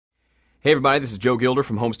Hey everybody, this is Joe Gilder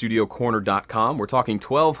from HomeStudioCorner.com. We're talking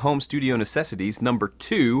 12 home studio necessities. Number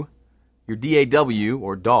 2, your DAW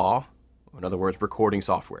or DAW, in other words, recording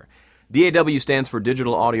software. DAW stands for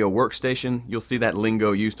Digital Audio Workstation. You'll see that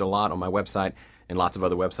lingo used a lot on my website and lots of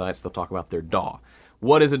other websites. They'll talk about their DAW.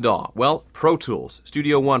 What is a DAW? Well, Pro Tools,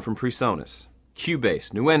 Studio One from PreSonus,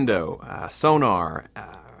 Cubase, Nuendo, Sonar,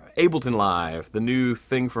 Ableton Live, the new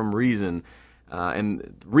thing from Reason,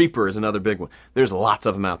 and Reaper is another big one. There's lots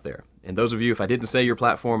of them out there. And those of you, if I didn't say your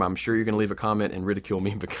platform, I'm sure you're going to leave a comment and ridicule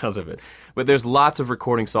me because of it. But there's lots of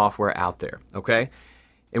recording software out there, okay?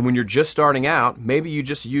 And when you're just starting out, maybe you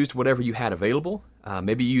just used whatever you had available.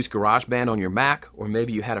 Maybe you used GarageBand on your Mac, or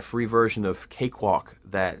maybe you had a free version of Cakewalk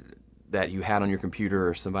that you had on your computer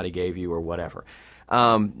or somebody gave you or whatever.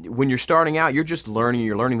 When you're starting out, you're just learning,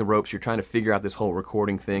 you're learning the ropes, you're trying to figure out this whole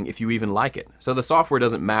recording thing, if you even like it. So the software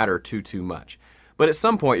doesn't matter too much. But at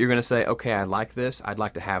some point, you're going to say, okay, I like this. I'd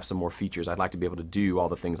like to have some more features. I'd like to be able to do all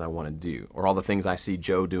the things I want to do, or all the things I see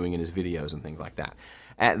Joe doing in his videos and things like that.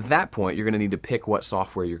 At that point, you're going to need to pick what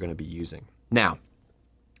software you're going to be using. Now,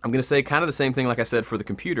 I'm going to say kind of the same thing like I said for the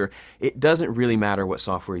computer. It doesn't really matter what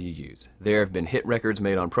software you use. There have been hit records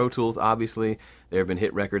made on Pro Tools, obviously. There have been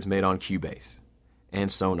hit records made on Cubase and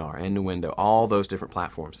Sonar and Nuendo, all those different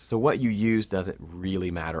platforms. So what you use doesn't really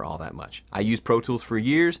matter all that much. I used Pro Tools for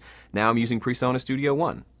years. Now I'm using PreSonus Studio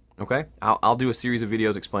One. Okay, I'll do a series of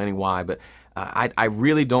videos explaining why, but I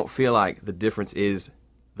really don't feel like the difference is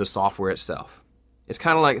the software itself. It's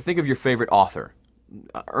kind of like, think of your favorite author,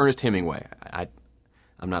 Ernest Hemingway.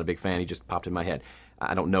 I'm not a big fan, he just popped in my head.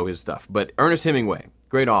 I don't know his stuff, but Ernest Hemingway,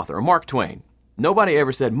 great author, or Mark Twain. Nobody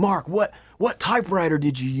ever said, Mark, what typewriter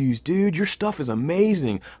did you use, dude? Your stuff is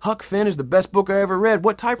amazing. Huck Finn is the best book I ever read.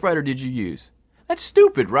 What typewriter did you use? That's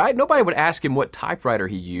stupid, right? Nobody would ask him what typewriter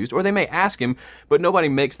he used, or they may ask him, but nobody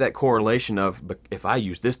makes that correlation of, but if I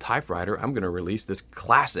use this typewriter, I'm going to release this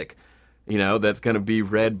classic, that's going to be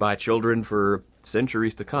read by children for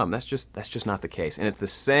centuries to come. That's just not the case. And it's the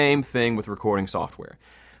same thing with recording software.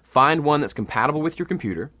 Find one that's compatible with your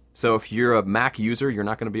computer. So if you're a Mac user, you're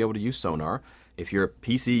not going to be able to use Sonar. If you're a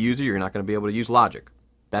PC user, you're not going to be able to use Logic.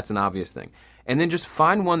 That's an obvious thing. And then just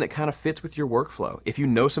find one that kind of fits with your workflow. If you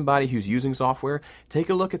know somebody who's using software, take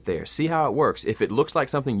a look at theirs, see how it works. If it looks like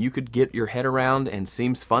something you could get your head around and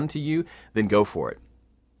seems fun to you, then go for it.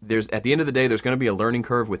 At the end of the day, there's going to be a learning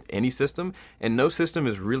curve with any system, and no system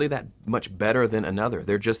is really that much better than another.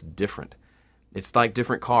 They're just different. It's like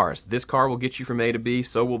different cars. This car will get you from A to B,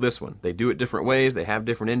 so will this one. They do it different ways, they have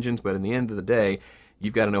different engines, but in the end of the day,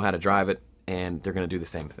 you've got to know how to drive it, and they're going to do the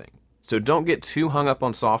same thing. So don't get too hung up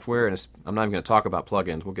on software, and I'm not even going to talk about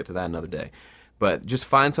plugins. We'll get to that another day. But just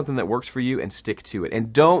find something that works for you and stick to it.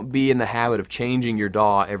 And don't be in the habit of changing your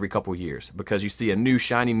DAW every couple years because you see a new,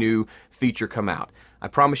 shiny new feature come out. I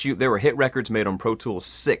promise you, there were hit records made on Pro Tools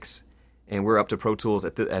 6, and we're up to Pro Tools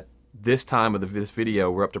at this time of this video,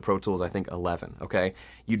 we're up to Pro Tools, I think, 11, okay?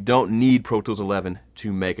 You don't need Pro Tools 11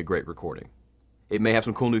 to make a great recording. It may have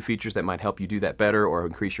some cool new features that might help you do that better or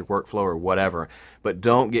increase your workflow or whatever, but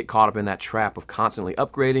don't get caught up in that trap of constantly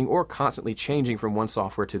upgrading or constantly changing from one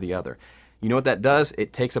software to the other. You know what that does?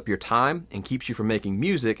 It takes up your time and keeps you from making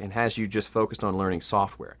music and has you just focused on learning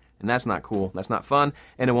software. And that's not cool, that's not fun,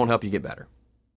 and it won't help you get better.